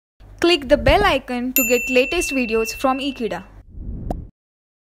Click the bell icon to get latest videos from Ekeeda.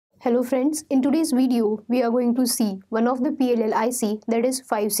 Hello friends, in today's video we are going to see one of the PLL IC, that is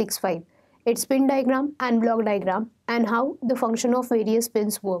 565, its pin diagram and block diagram and how the function of various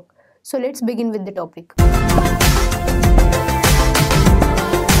pins work. So let's begin with the topic.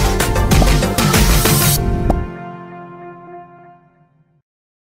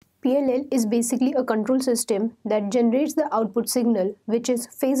 PLL is basically a control system that generates the output signal which is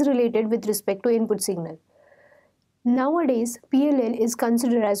phase related with respect to input signal. Nowadays, PLL is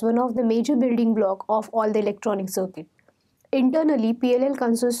considered as one of the major building blocks of all the electronic circuit. Internally, PLL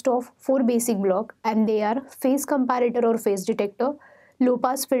consists of 4 basic blocks and they are phase comparator or phase detector, low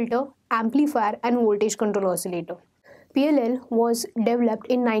pass filter, amplifier and voltage control oscillator. PLL was developed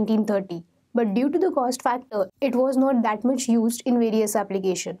in 1930, but due to the cost factor, it was not that much used in various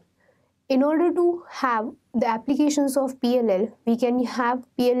applications. In order to have the applications of PLL, we can have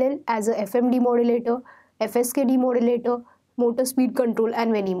PLL as a FM demodulator, FSK demodulator, motor speed control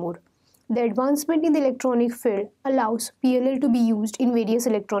and many more. The advancement in the electronic field allows PLL to be used in various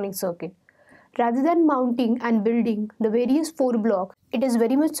electronic circuits. Rather than mounting and building the various 4 blocks, it is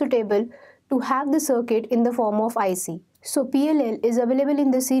very much suitable to have the circuit in the form of IC. So PLL is available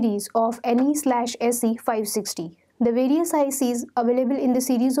in the series of NE/SE 560. The various ICs available in the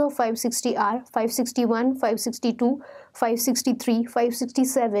series of 560 are 561, 562, 563,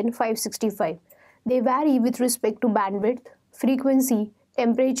 567, 565. They vary with respect to bandwidth, frequency,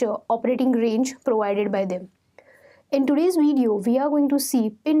 temperature, operating range provided by them. In today's video, we are going to see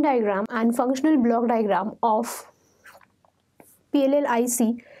pin diagram and functional block diagram of PLL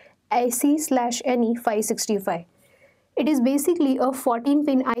IC SE/NE 565. It is basically a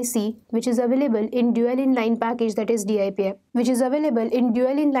 14-pin IC which is available in dual inline package, that is DIP,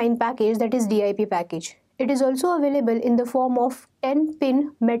 package. It is also available in the form of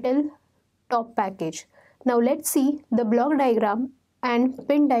 10-pin metal top package. Now let's see the block diagram and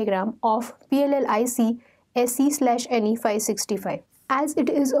pin diagram of PLL IC SE/NE 565. As it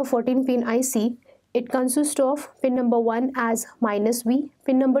is a 14-pin IC, it consists of pin number 1 as -V,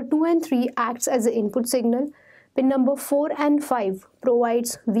 pin number 2 and 3 acts as the input signal, pin number 4 and 5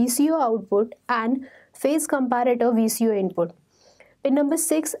 provides VCO output and phase comparator VCO input. Pin number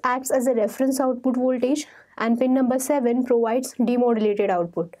 6 acts as a reference output voltage and pin number 7 provides demodulated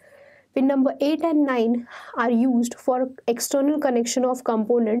output. Pin number 8 and 9 are used for external connection of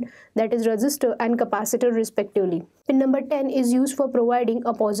component, that is resistor and capacitor respectively. Pin number 10 is used for providing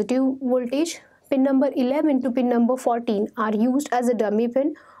a positive voltage. Pin number 11 to pin number 14 are used as a dummy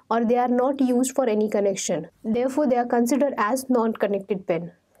pin or they are not used for any connection. Therefore, they are considered as non-connected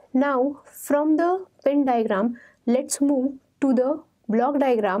pin. Now, from the pin diagram, let's move to the block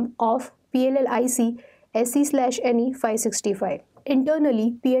diagram of PLL IC SE/NE 565.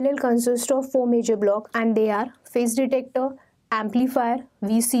 Internally, PLL consists of 4 major blocks and they are phase detector, amplifier,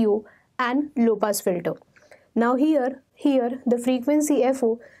 VCO and low pass filter. Now here the frequency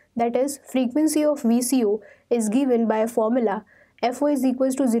FO, that is frequency of VCO, is given by a formula. FO is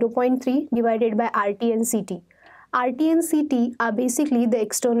equals to 0.3 divided by RT and CT. RT and CT are basically the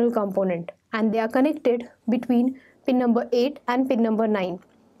external component and they are connected between pin number 8 and pin number 9.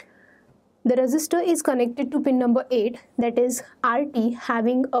 The resistor is connected to pin number 8, that is RT,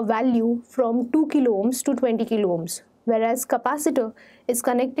 having a value from 2 kilo ohms to 20 kilo ohms, whereas capacitor is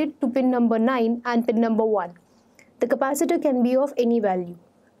connected to pin number 9 and pin number 1. The capacitor can be of any value.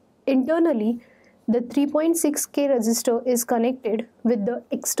 Internally, the 3.6K resistor is connected with the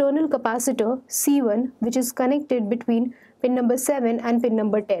external capacitor C1, which is connected between pin number 7 and pin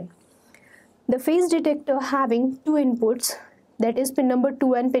number 10. The phase detector having 2 inputs, that is pin number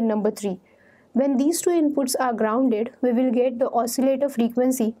 2 and pin number 3. When these 2 inputs are grounded, we will get the oscillator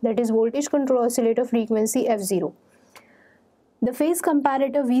frequency, that is voltage control oscillator frequency F0. The phase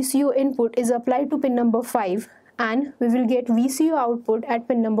comparator VCO input is applied to pin number 5 and we will get VCO output at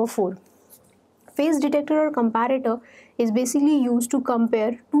pin number 4. Phase detector or comparator is basically used to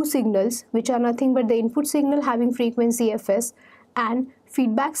compare 2 signals which are nothing but the input signal having frequency Fs and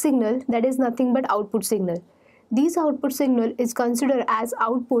feedback signal, that is nothing but output signal. This output signal is considered as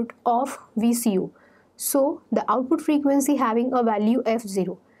output of VCO. So the output frequency having a value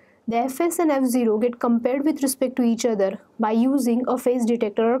F0. The Fs and F0 get compared with respect to each other by using a phase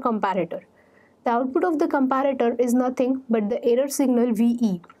detector or comparator. The output of the comparator is nothing but the error signal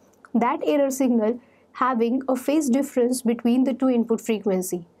VE. That error signal having a phase difference between the 2 input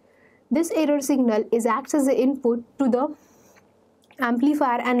frequency. This error signal acts as the input to the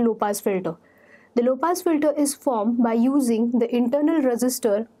amplifier and low pass filter. The low-pass filter is formed by using the internal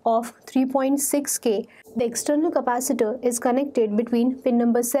resistor of 3.6K. The external capacitor is connected between pin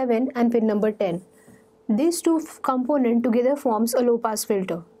number 7 and pin number 10. These two components together forms a low-pass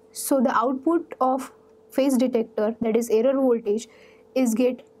filter. So the output of phase detector, that is error voltage, is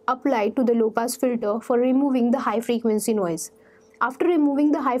get applied to the low-pass filter for removing the high-frequency noise. After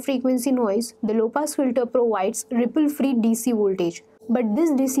removing the high-frequency noise, the low-pass filter provides ripple-free DC voltage. But this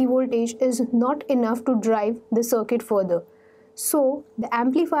DC voltage is not enough to drive the circuit further. So the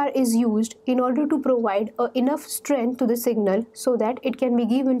amplifier is used in order to provide enough strength to the signal so that it can be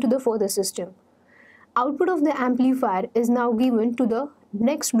given to the further system. Output of the amplifier is now given to the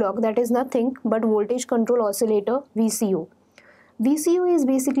next block, that is nothing but voltage control oscillator VCO. VCO is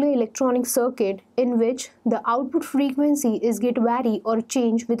basically an electronic circuit in which the output frequency is get vary or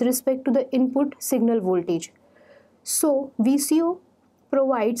change with respect to the input signal voltage. So VCO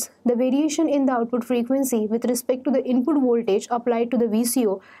provides the variation in the output frequency with respect to the input voltage applied to the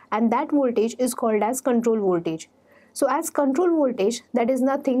VCO, and that voltage is called as control voltage. So as control voltage, that is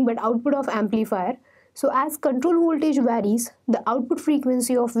nothing but output of amplifier. So as control voltage varies, the output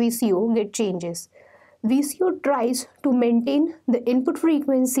frequency of VCO get changes. VCO tries to maintain the input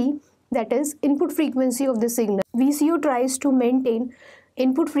frequency, that is input frequency of the signal. VCO tries to maintain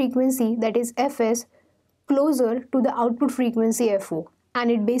input frequency, that is Fs, closer to the output frequency FO, and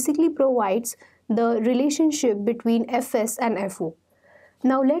it basically provides the relationship between Fs and FO.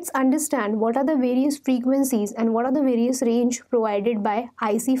 Now let's understand what are the various frequencies and what are the various range provided by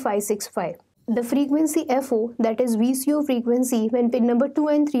IC565. The frequency FO, that is VCO frequency when pin number 2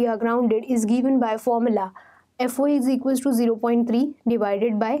 and 3 are grounded, is given by formula FO is equals to 0.3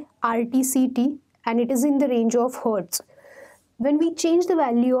 divided by RT/CT, and it is in the range of Hertz. When we change the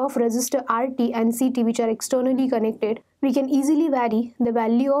value of resistor RT and CT, which are externally connected, we can easily vary the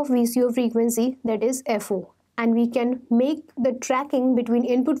value of VCO frequency, that is FO, and we can make the tracking between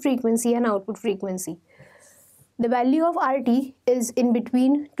input frequency and output frequency. The value of RT is in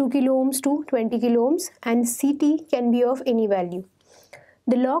between 2 kilo ohms to 20 kilo ohms, and CT can be of any value.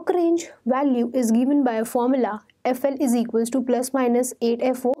 The lock range value is given by a formula FL is equals to plus minus 8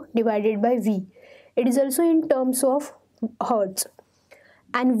 FO divided by V. It is also in terms of Hertz,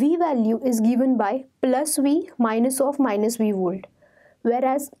 and V value is given by plus V minus of minus V volt,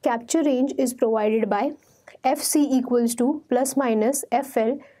 whereas capture range is provided by FC equals to plus minus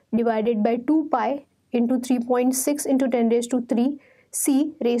FL divided by 2 pi into 3.6 into 10 raised to 3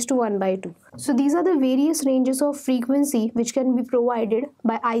 C raised to 1 by 2. So these are the various ranges of frequency which can be provided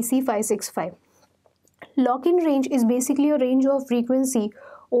by IC565. Lock-in range is basically a range of frequency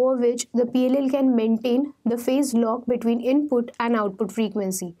over which the PLL can maintain the phase lock between input and output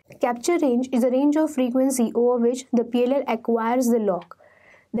frequency. Capture range is a range of frequency over which the PLL acquires the lock.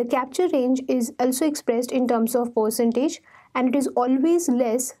 The capture range is also expressed in terms of percentage, and it is always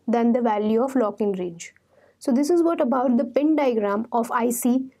less than the value of lock-in range. So this is what about the pin diagram of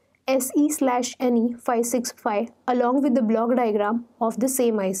IC SE/NE565 along with the block diagram of the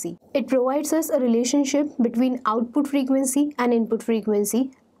same IC. It provides us a relationship between output frequency and input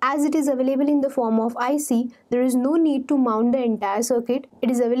frequency. As it is available in the form of IC, there is no need to mount the entire circuit.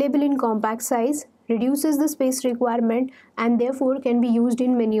 It is available in compact size, reduces the space requirement, and therefore can be used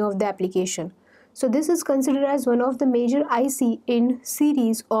in many of the applications. So this is considered as one of the major IC in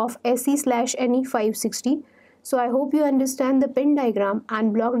series of SE/NE560. So I hope you understand the pin diagram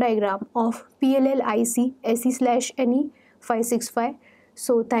and block diagram of PLL IC SE/NE565.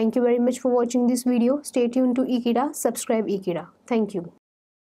 So thank you very much for watching this video. Stay tuned to Ekeeda, subscribe Ekeeda. Thank you.